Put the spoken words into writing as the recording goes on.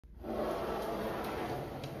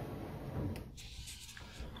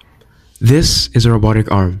This is a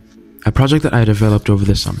robotic arm, a project that I developed over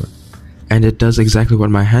the summer, and it does exactly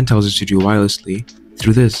what my hand tells it to do wirelessly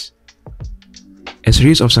through this. A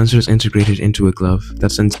series of sensors integrated into a glove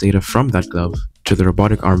that sends data from that glove to the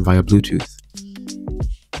robotic arm via Bluetooth.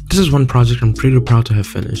 This is one project I'm pretty proud to have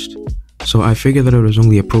finished, so I figured that it was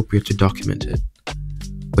only appropriate to document it.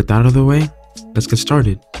 With that out of the way, let's get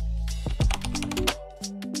started.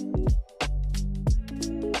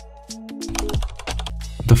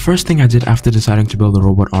 The first thing I did after deciding to build the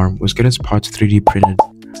robot arm was get its parts 3D printed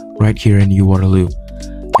right here in New Waterloo,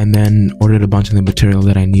 and then ordered a bunch of the material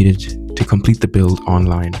that I needed to complete the build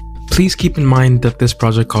online. Please keep in mind that this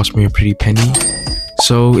project cost me a pretty penny,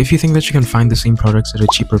 so if you think that you can find the same products at a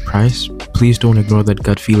cheaper price, please don't ignore that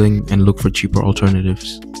gut feeling and look for cheaper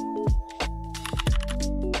alternatives.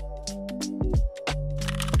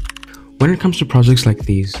 When it comes to projects like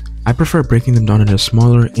these, I prefer breaking them down into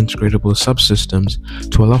smaller, integratable subsystems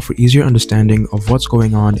to allow for easier understanding of what's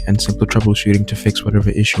going on and simpler troubleshooting to fix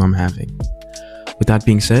whatever issue I'm having. With that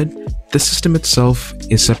being said, the system itself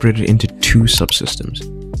is separated into two subsystems.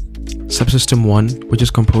 Subsystem 1, which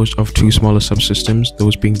is composed of two smaller subsystems,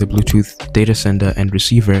 those being the Bluetooth data sender and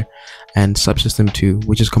receiver, and Subsystem 2,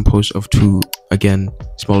 which is composed of two, again,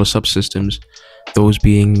 smaller subsystems, those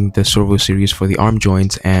being the servo series for the arm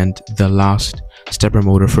joints and the last stepper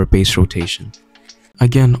motor for base rotation.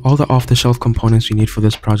 Again, all the off-the-shelf components you need for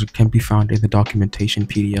this project can be found in the documentation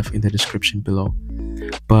PDF in the description below.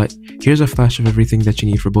 But here's a flash of everything that you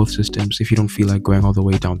need for both systems if you don't feel like going all the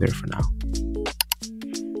way down there for now.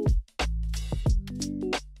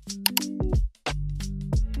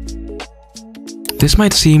 This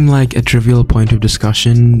might seem like a trivial point of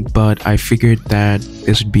discussion, but I figured that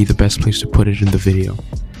this would be the best place to put it in the video.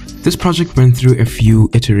 This project went through a few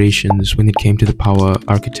iterations when it came to the power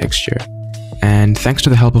architecture, and thanks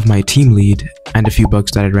to the help of my team lead and a few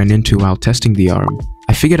bugs that I ran into while testing the arm,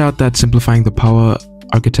 I figured out that simplifying the power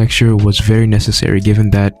architecture was very necessary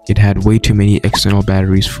given that it had way too many external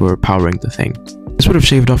batteries for powering the thing. This would have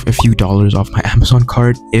shaved off a few dollars off my Amazon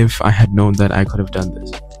cart if I had known that I could have done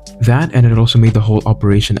this. That, and it also made the whole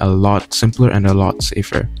operation a lot simpler and a lot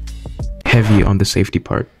safer. Heavy on the safety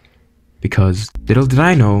part. Because, little did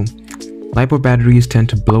I know, LiPo batteries tend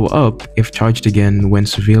to blow up if charged again when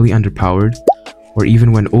severely underpowered, or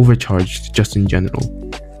even when overcharged just in general.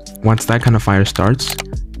 Once that kind of fire starts,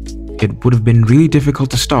 it would have been really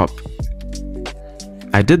difficult to stop.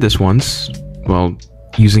 I did this once, well,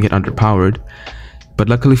 using it underpowered, but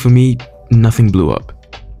luckily for me, nothing blew up.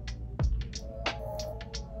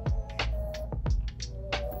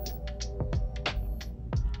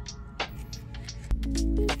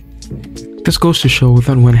 This goes to show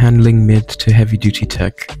that when handling mid to heavy duty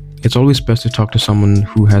tech, it's always best to talk to someone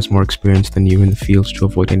who has more experience than you in the fields to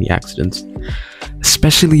avoid any accidents,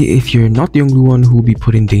 especially if you're not the only one who will be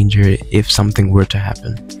put in danger if something were to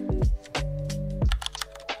happen.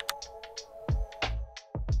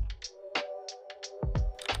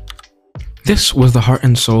 This was the heart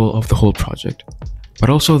and soul of the whole project, but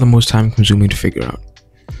also the most time consuming to figure out.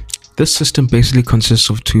 This system basically consists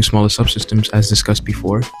of two smaller subsystems as discussed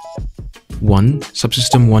before. One,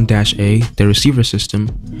 Subsystem 1-A, the receiver system,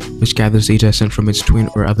 which gathers data sent from its twin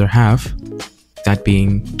or other half, that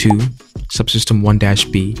being 2, Subsystem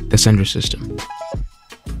 1-B, the sender system.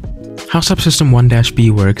 How Subsystem 1-B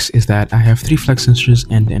works is that I have 3 flex sensors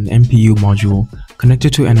and an MPU module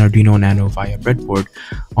connected to an Arduino Nano via breadboard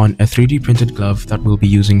on a 3D printed glove that we'll be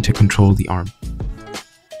using to control the arm.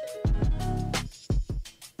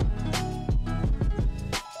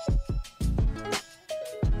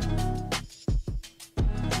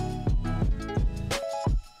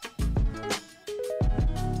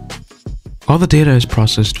 All the data is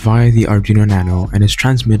processed via the Arduino Nano and is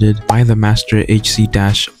transmitted via the master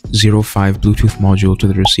HC-05 Bluetooth module to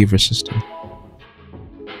the receiver system.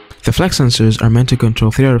 The flex sensors are meant to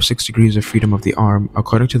control 3 out of 6 degrees of freedom of the arm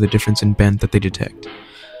according to the difference in bend that they detect.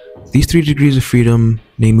 These 3 degrees of freedom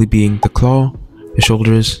namely being the claw, the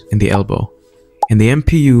shoulders, and the elbow. And the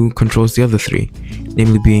MPU controls the other 3,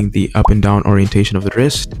 namely being the up and down orientation of the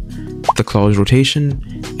wrist, the claw's rotation,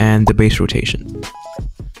 and the base rotation.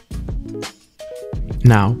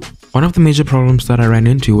 Now, one of the major problems that I ran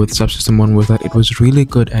into with Subsystem 1 was that it was really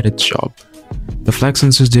good at its job. The flex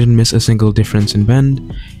sensors didn't miss a single difference in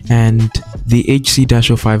bend, and the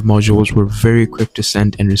HC-05 modules were very quick to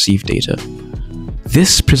send and receive data.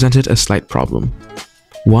 This presented a slight problem,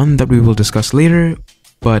 one that we will discuss later,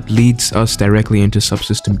 but leads us directly into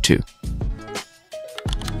Subsystem 2.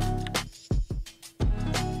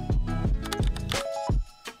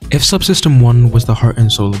 If Subsystem 1 was the heart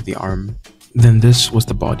and soul of the arm, then this was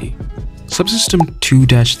the body. Subsystem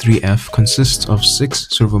 2-3F consists of 6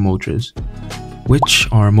 servo motors, which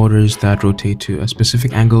are motors that rotate to a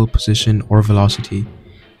specific angle, position, or velocity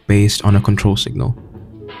based on a control signal,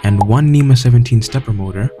 and one NEMA 17 stepper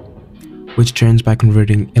motor, which turns by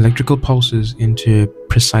converting electrical pulses into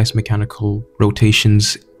precise mechanical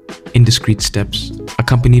rotations in discrete steps,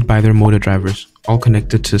 accompanied by their motor drivers, all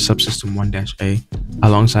connected to subsystem 1-A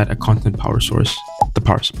alongside a constant power source, the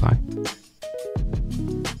power supply.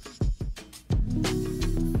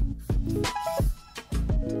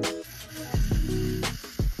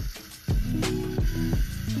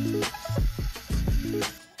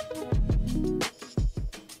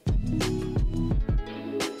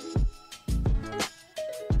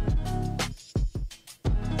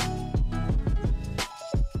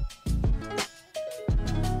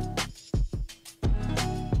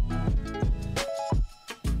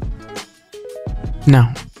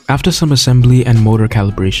 Now, after some assembly and motor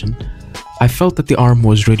calibration, I felt that the arm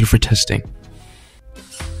was ready for testing.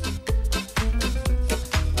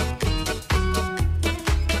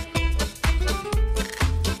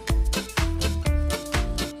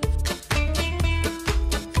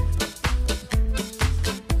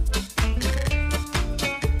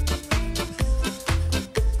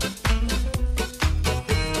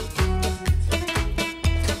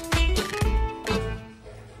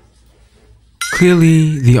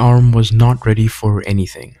 Clearly, the arm was not ready for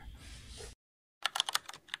anything.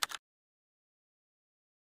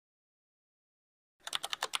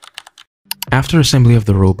 After assembly of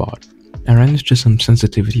the robot, I ran into some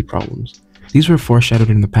sensitivity problems. These were foreshadowed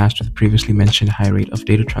in the past with the previously mentioned high rate of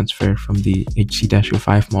data transfer from the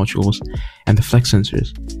HC-05 modules and the flex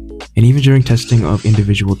sensors, and even during testing of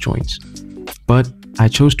individual joints. But I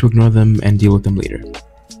chose to ignore them and deal with them later.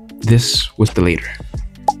 This was the later.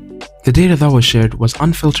 The data that was shared was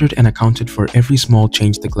unfiltered and accounted for every small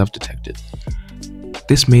change the glove detected.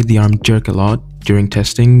 This made the arm jerk a lot during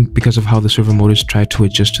testing because of how the servo motors tried to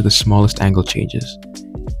adjust to the smallest angle changes.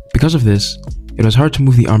 Because of this, it was hard to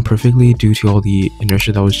move the arm perfectly due to all the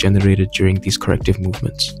inertia that was generated during these corrective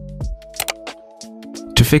movements.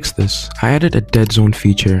 To fix this, I added a dead zone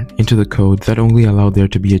feature into the code that only allowed there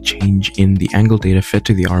to be a change in the angle data fed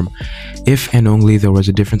to the arm if and only there was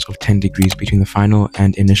a difference of 10 degrees between the final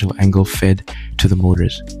and initial angle fed to the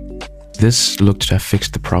motors. This looked to have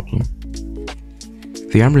fixed the problem.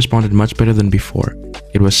 The arm responded much better than before.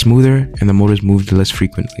 It was smoother and the motors moved less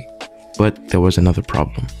frequently. But there was another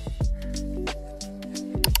problem.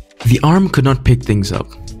 The arm could not pick things up,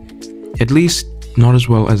 at least not as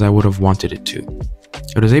well as I would have wanted it to.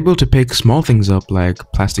 It was able to pick small things up like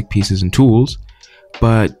plastic pieces and tools,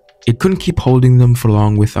 but it couldn't keep holding them for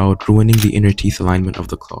long without ruining the inner teeth alignment of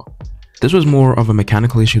the claw. This was more of a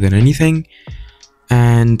mechanical issue than anything,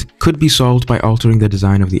 and could be solved by altering the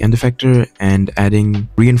design of the end effector and adding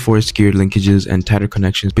reinforced geared linkages and tighter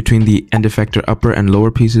connections between the end effector upper and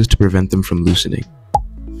lower pieces to prevent them from loosening.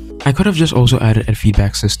 I could have just also added a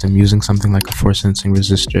feedback system using something like a force sensing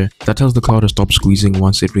resistor that tells the claw to stop squeezing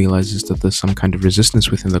once it realizes that there's some kind of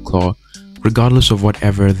resistance within the claw, regardless of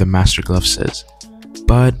whatever the master glove says.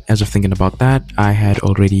 But as of thinking about that, I had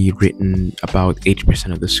already written about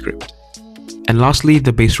 80% of the script. And lastly,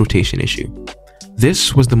 the base rotation issue.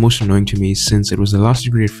 This was the most annoying to me since it was the last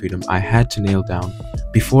degree of freedom I had to nail down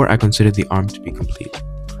before I considered the arm to be complete.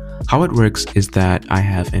 How it works is that I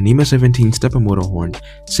have a NEMA 17 stepper motor horn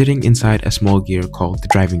sitting inside a small gear called the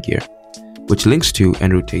driving gear, which links to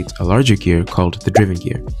and rotates a larger gear called the driven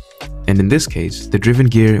gear. And in this case, the driven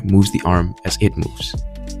gear moves the arm as it moves.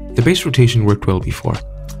 The base rotation worked well before,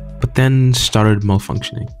 but then started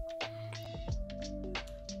malfunctioning.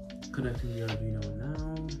 Connecting the Arduino now.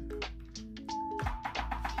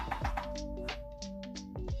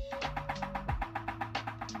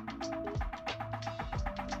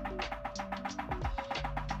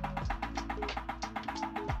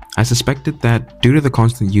 I suspected that due to the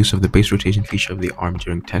constant use of the base rotation feature of the arm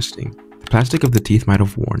during testing, the plastic of the teeth might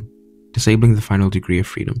have worn, disabling the final degree of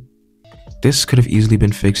freedom. This could have easily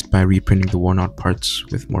been fixed by reprinting the worn out parts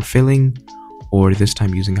with more filling, or this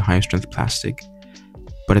time using a higher strength plastic.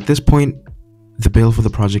 But at this point, the bill for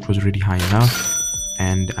the project was already high enough,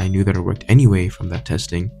 and I knew that it worked anyway from that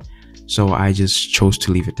testing, so I just chose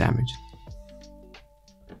to leave it damaged.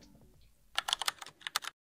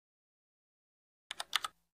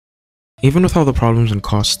 Even with all the problems and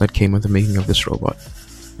costs that came with the making of this robot,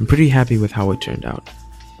 I'm pretty happy with how it turned out.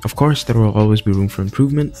 Of course, there will always be room for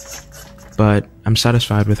improvement, but I'm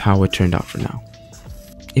satisfied with how it turned out for now.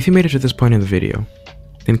 If you made it to this point in the video,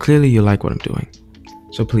 then clearly you like what I'm doing.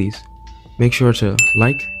 So please, make sure to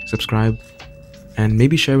like, subscribe, and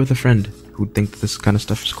maybe share with a friend who'd think that this kind of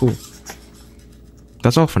stuff is cool.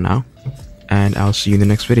 that's all for now, and I'll see you in the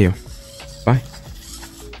next video. Bye.